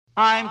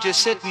I'm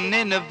just sitting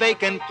in a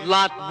vacant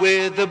lot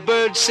with a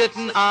bird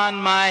sitting on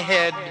my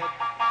head.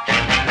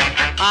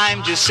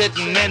 I'm just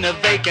sitting in a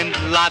vacant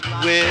lot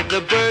with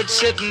a bird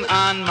sitting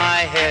on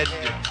my head.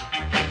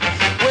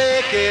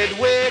 Wicked,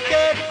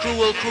 wicked,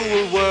 cruel,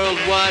 cruel world,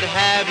 what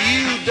have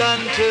you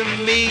done to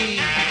me?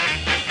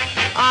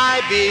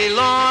 I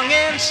belong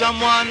in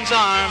someone's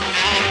arms,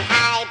 and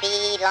I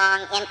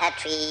belong in a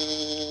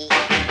tree.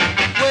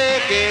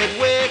 Wicked,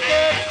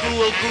 wicked,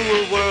 cruel,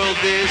 cruel world,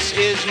 this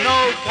is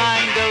no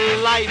kind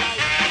of life.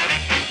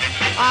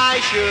 I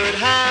should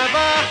have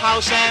a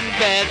house and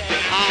bed,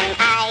 and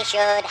I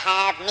should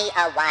have me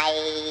a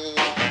wife.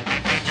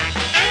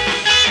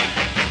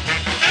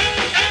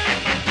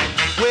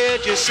 We're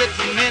just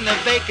sitting in a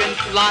vacant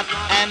lot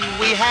and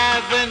we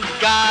haven't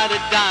got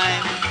a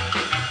dime.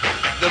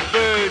 The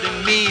bird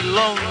and me,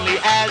 lonely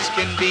as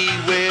can be,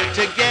 we're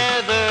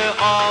together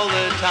all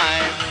the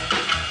time.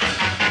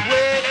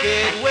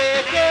 Wicked,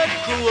 wicked,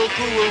 cruel,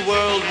 cruel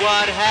world,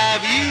 what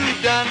have you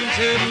done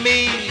to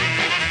me?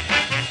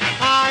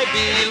 I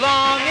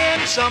belong in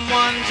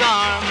someone's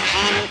arms,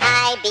 and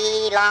I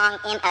belong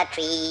in a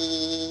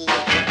tree.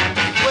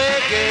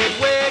 Wicked,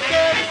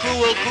 wicked,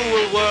 cruel,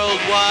 cruel world,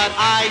 what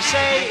I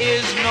say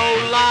is no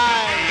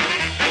lie.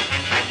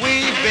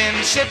 We've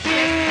been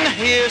sitting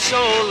here so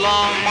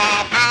long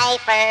that I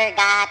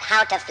forgot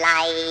how to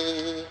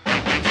fly.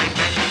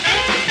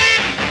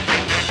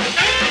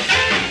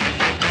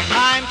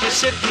 I'm just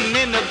sitting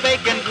in a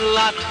vacant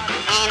lot,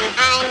 and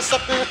I'm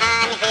sitting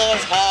on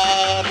his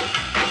head.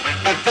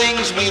 The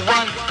things we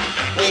want,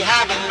 we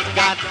haven't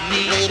got.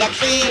 Need a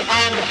tree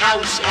and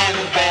house and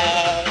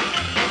bed.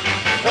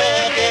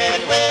 Wicked,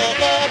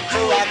 wicked,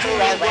 cruel,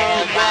 cruel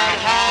world, what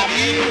have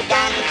you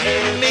done to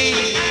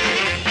me?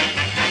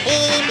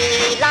 He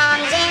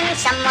belongs in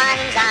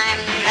someone's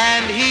arms,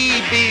 And he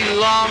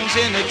belongs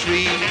in a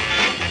tree.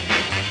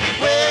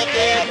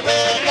 Wicked,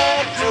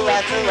 wicked,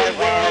 cruel, cruel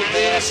world,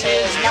 this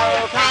is no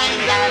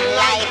kind of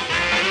life.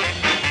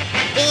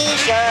 He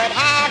should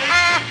have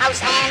a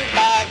house and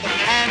bed,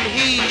 And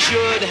he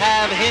should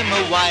have him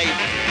a wife.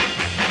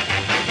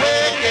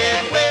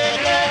 Wicked,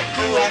 wicked,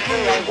 cruel,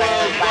 cruel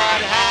world,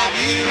 what have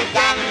you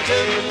done to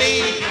me?